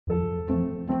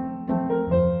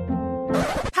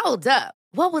Hold up.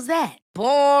 What was that?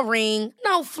 Boring.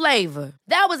 No flavor.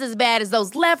 That was as bad as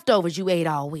those leftovers you ate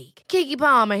all week. Keke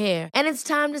Palmer here, and it's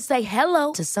time to say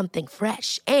hello to something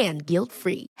fresh and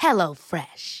guilt-free. Hello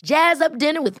Fresh. Jazz up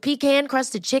dinner with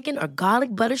pecan-crusted chicken or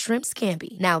garlic butter shrimp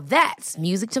scampi. Now that's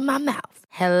music to my mouth.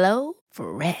 Hello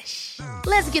Fresh.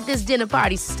 Let's get this dinner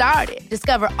party started.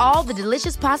 Discover all the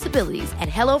delicious possibilities at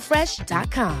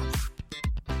hellofresh.com.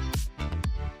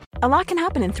 A lot can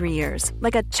happen in 3 years,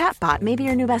 like a chatbot may be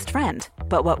your new best friend.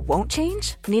 But what won't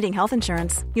change? Needing health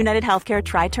insurance. United Healthcare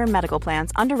Tri-Term Medical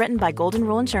Plans, underwritten by Golden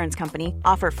Rule Insurance Company,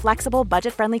 offer flexible,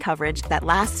 budget-friendly coverage that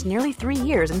lasts nearly 3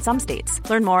 years in some states.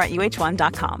 Learn more at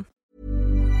uh1.com.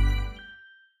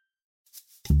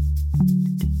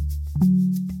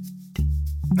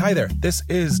 Hi there, this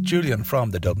is Julian from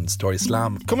the Dublin Story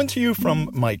Slam, coming to you from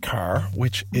my car,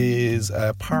 which is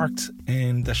parked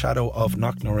in the shadow of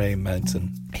Knocknarea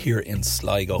Mountain here in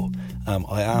Sligo.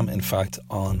 I am, in fact,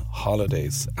 on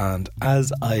holidays, and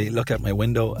as I look out my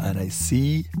window and I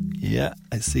see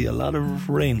a lot of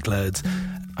rain clouds,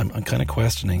 I'm kind of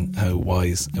questioning how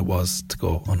wise it was to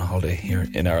go on holiday here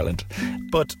in Ireland.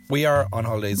 But we are on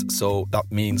holidays, so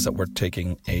that means that we're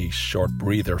taking a short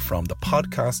breather from the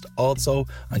podcast. Also,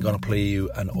 I'm going to play you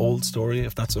an old story,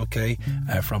 if that's okay,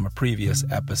 from a previous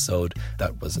episode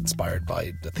that was inspired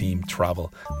by the theme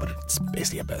travel, but it's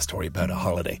basically a story about a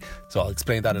holiday. So I'll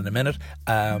explain that in a minute.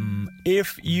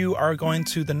 If you are going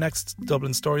to the next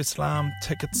Dublin Story Slam,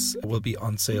 tickets will be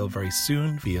on sale very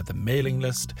soon via the mailing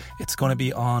list. It's going to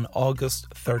be on August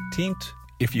 13th.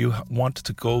 If you want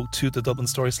to go to the Dublin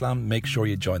Story Slam, make sure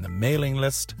you join the mailing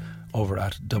list over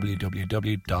at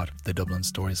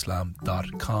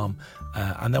www.thedublinstoryslam.com,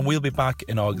 and then we'll be back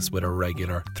in August with a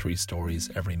regular 3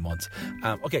 stories every month.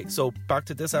 Okay, so back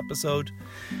to this episode.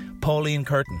 Pauline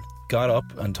Curtin got up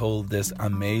and told this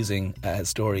amazing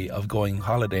story of going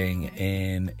holidaying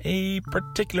in a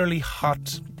particularly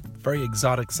hot, very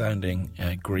exotic sounding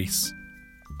Greece.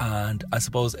 And I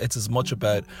suppose it's as much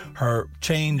about her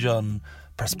change on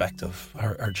perspective,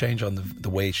 her change on the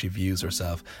way she views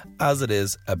herself, as it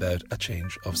is about a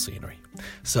change of scenery.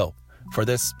 So, for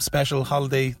this special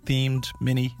holiday-themed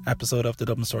mini episode of the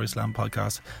Dublin Story Slam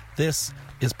podcast, this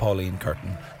is Pauline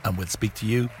Curtin, and we'll speak to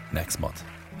you next month.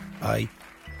 Bye.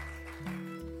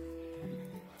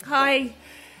 Hi.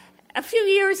 A few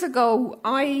years ago,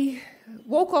 I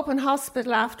woke up in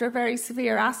hospital after a very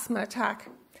severe asthma attack.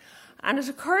 And it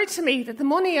occurred to me that the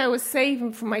money I was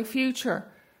saving for my future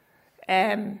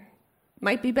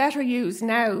might be better used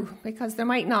now, because there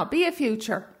might not be a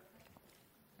future.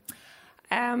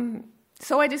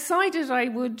 So I decided I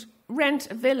would rent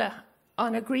a villa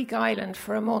on a Greek island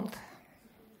for a month.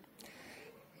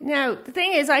 Now, the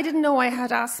thing is, I didn't know I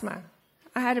had asthma.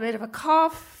 I had a bit of a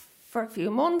cough for a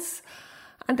few months,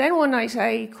 and then one night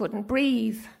I couldn't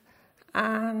breathe,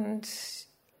 and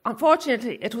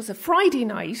unfortunately, it was a Friday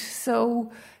night,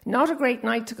 so not a great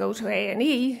night to go to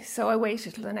A&E, so I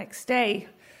waited till the next day,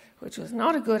 which was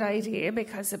not a good idea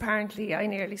because apparently I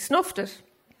nearly snuffed it.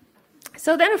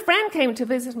 So then a friend came to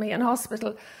visit me in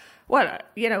hospital. Well,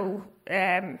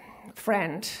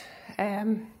 friend,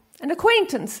 an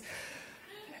acquaintance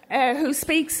who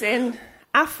speaks in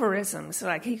aphorisms,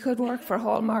 like he could work for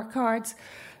Hallmark Cards.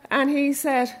 And he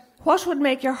said, "What would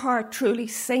make your heart truly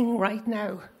sing right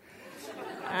now?"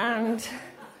 And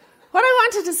what I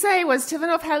wanted to say was to have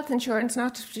enough health insurance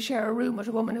not to share a room with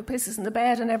a woman who pisses in the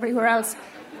bed and everywhere else.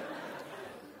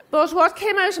 But what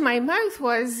came out of my mouth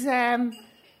was to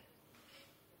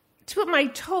put my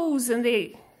toes in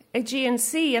the Aegean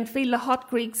Sea and feel the hot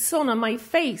Greek sun on my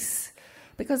face,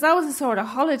 because that was the sort of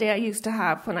holiday I used to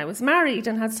have when I was married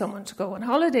and had someone to go on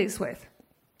holidays with.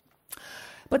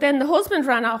 But then the husband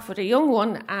ran off with a young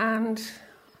one, and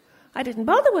I didn't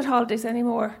bother with holidays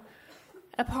anymore,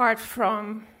 apart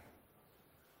from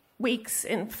weeks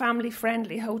in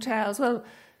family-friendly hotels. Well,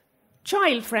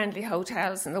 child-friendly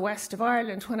hotels in the west of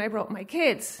Ireland when I brought my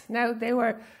kids. Now, they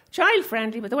were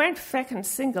child-friendly, but they weren't feckin'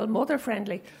 single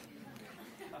mother-friendly.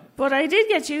 But I did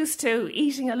get used to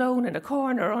eating alone in a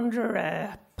corner under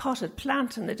a potted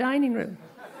plant in the dining room.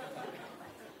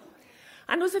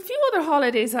 And there was a few other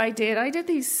holidays I did. I did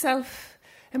these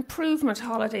self-improvement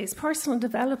holidays, personal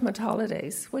development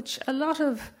holidays, which a lot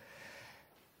of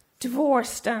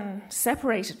divorced and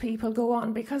separated people go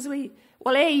on because A,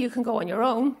 you can go on your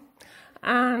own,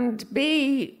 and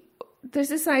B, there's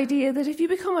this idea that if you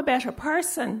become a better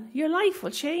person, your life will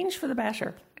change for the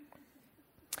better.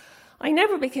 I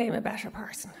never became a better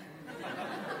person.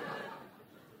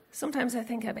 Sometimes I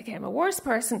think I became a worse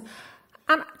person.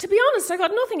 And to be honest, I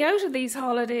got nothing out of these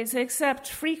holidays except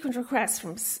frequent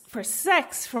requests for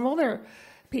sex from other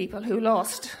people who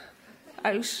lost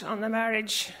out on the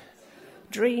marriage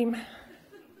dream.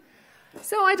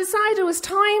 So I decided it was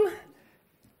time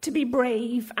to be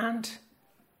brave and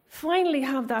finally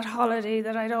have that holiday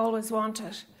that I'd always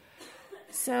wanted.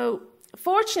 So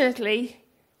fortunately,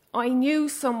 I knew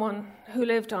someone who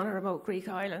lived on a remote Greek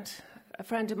island, a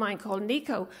friend of mine called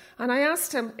Nico, and I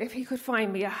asked him if he could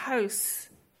find me a house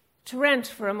to rent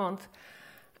for a month.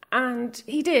 And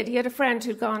he did. He had a friend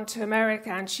who'd gone to America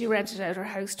and she rented out her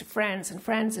house to friends and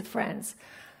friends of friends.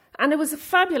 And it was a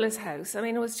fabulous house. I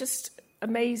mean, it was just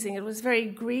amazing. It was very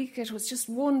Greek. It was just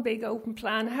one big open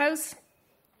plan house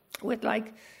with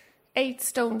like 8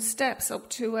 stone steps up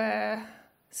to a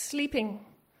sleeping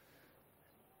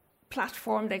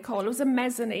platform, they call it. It was a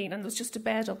mezzanine and there was just a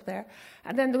bed up there.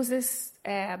 And then there was this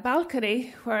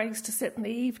balcony where I used to sit in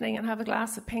the evening and have a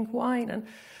glass of pink wine and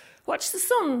watch the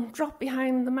sun drop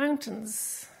behind the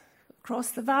mountains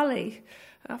across the valley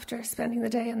after spending the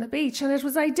day on the beach. And it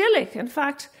was idyllic. In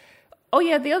fact,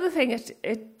 the other thing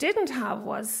it didn't have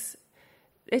was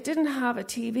it didn't have a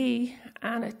TV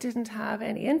and it didn't have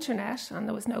any internet and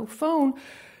there was no phone.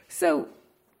 So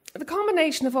the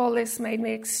combination of all this made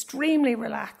me extremely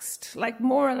relaxed, like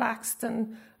more relaxed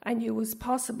than I knew was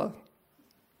possible.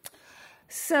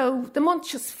 So the month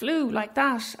just flew like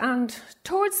that. And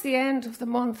towards the end of the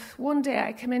month, one day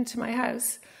I came into my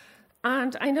house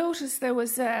and I noticed there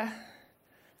was an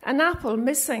apple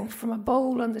missing from a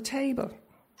bowl on the table.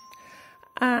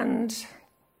 And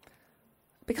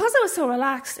because I was so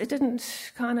relaxed, it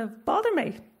didn't kind of bother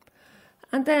me.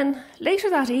 And then later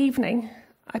that evening,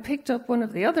 I picked up one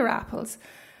of the other apples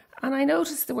and I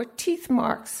noticed there were teeth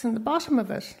marks in the bottom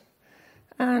of it.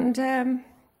 And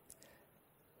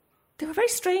they were very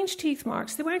strange teeth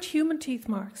marks. They weren't human teeth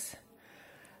marks.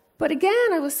 But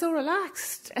again, I was so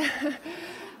relaxed.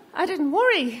 I didn't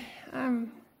worry.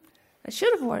 I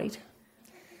should have worried.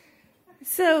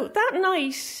 So that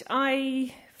night,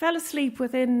 I fell asleep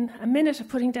within a minute of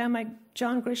putting down my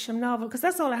John Grisham novel, because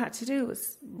that's all I had to do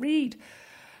was read.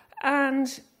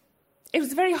 And it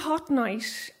was a very hot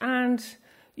night, and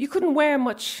you couldn't wear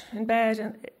much in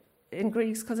bed in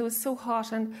Greece because it was so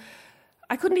hot, and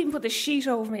I couldn't even put the sheet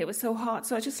over me, it was so hot,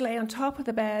 so I just lay on top of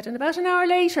the bed. And about an hour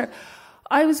later,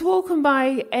 I was woken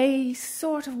by a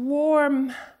sort of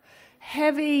warm,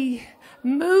 heavy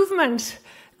movement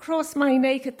across my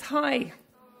naked thigh.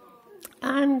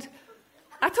 And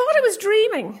I thought I was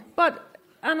dreaming,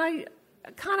 and I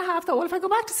kind of half thought, well, if I go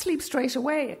back to sleep straight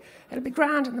away, it'll be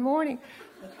grand in the morning.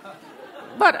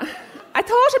 But I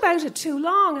thought about it too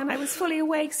long, and I was fully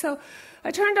awake, so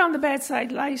I turned on the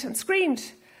bedside light and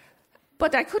screamed.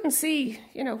 But I couldn't see,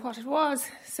 what it was.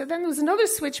 So then there was another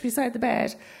switch beside the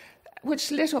bed,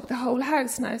 which lit up the whole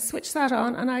house, and I switched that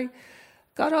on, and I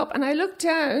got up, and I looked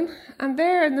down, and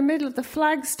there in the middle of the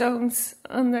flagstones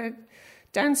on the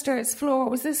downstairs floor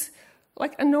was this,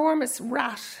 enormous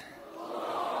rat.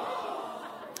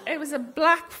 It was a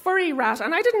black furry rat,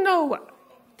 and I didn't know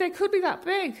they could be that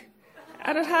big.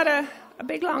 And it had a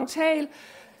big long tail.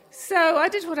 So I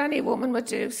did what any woman would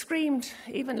do, screamed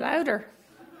even louder.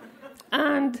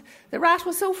 And the rat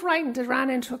was so frightened it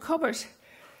ran into a cupboard.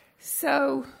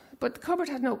 But the cupboard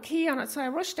had no key on it, so I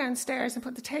rushed downstairs and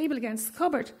put the table against the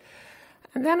cupboard.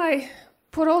 And then I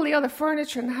put all the other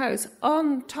furniture in the house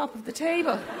on top of the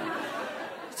table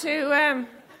to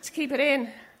keep it in.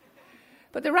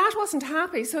 But the rat wasn't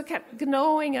happy, so it kept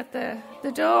gnawing at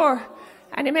the door.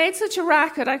 And he made such a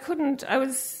racket, I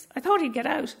thought he'd get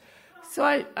out. So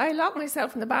I locked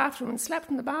myself in the bathroom and slept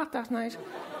in the bath that night.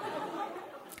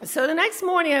 So the next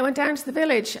morning I went down to the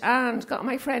village and got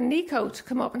my friend Nico to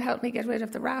come up and help me get rid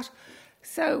of the rat.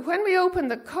 So when we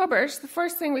opened the cupboard, the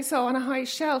first thing we saw on a high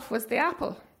shelf was the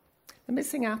apple, the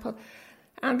missing apple.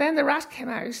 And then the rat came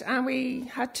out, and we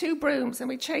had 2 brooms and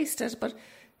we chased it. But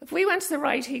if we went to the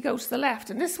right, he'd go to the left.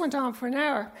 And this went on for an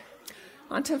hour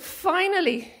until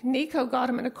finally Nico got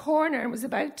him in a corner and was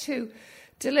about to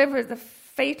deliver the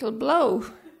fatal blow.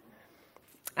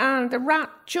 And the rat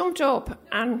jumped up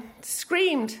and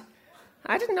screamed.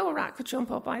 I didn't know a rat could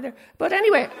jump up either. But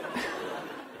anyway,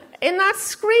 in that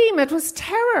scream, it was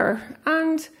terror.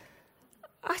 And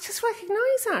I just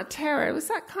recognised that terror. It was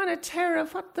that kind of terror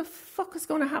of what the fuck is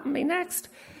going to happen to me next.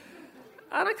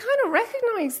 And I kind of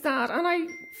recognised that. And I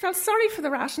felt sorry for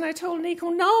the rat. And I told Nico,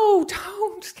 no,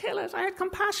 don't kill it. I had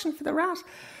compassion for the rat.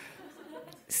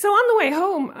 So on the way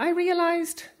home, I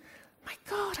realised, my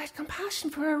God, I had compassion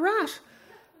for a rat.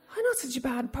 I'm not such a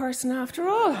bad person after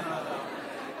all.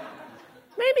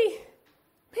 Maybe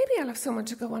I'll have someone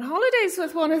to go on holidays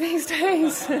with one of these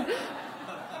days.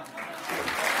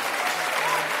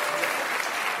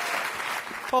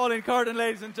 Pauline Carden,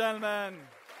 ladies and gentlemen.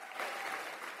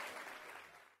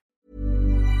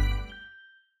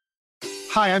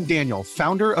 Hi, I'm Daniel,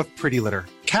 founder of Pretty Litter.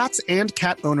 Cats and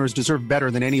cat owners deserve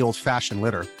better than any old-fashioned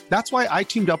litter. That's why I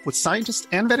teamed up with scientists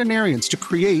and veterinarians to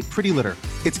create Pretty Litter.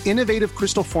 Its innovative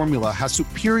crystal formula has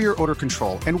superior odor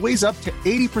control and weighs up to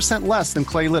 80% less than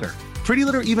clay litter. Pretty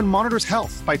Litter even monitors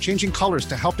health by changing colors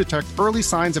to help detect early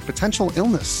signs of potential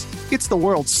illness. It's the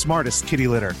world's smartest kitty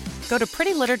litter. Go to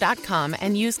prettylitter.com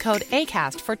and use code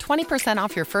ACAST for 20%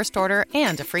 off your first order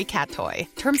and a free cat toy.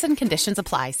 Terms and conditions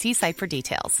apply. See site for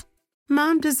details.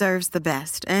 Mom deserves the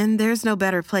best, and there's no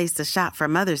better place to shop for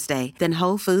Mother's Day than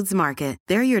Whole Foods Market.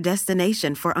 They're your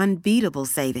destination for unbeatable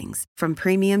savings, from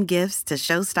premium gifts to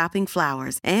show-stopping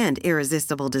flowers and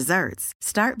irresistible desserts.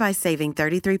 Start by saving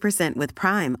 33% with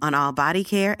Prime on all body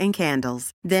care and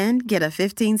candles. Then get a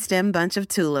 15-stem bunch of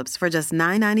tulips for just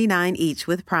 $9.99 each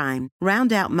with Prime.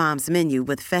 Round out Mom's menu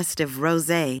with festive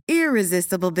rosé,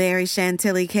 irresistible berry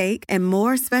chantilly cake, and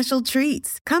more special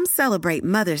treats. Come celebrate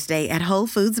Mother's Day at Whole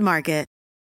Foods Market.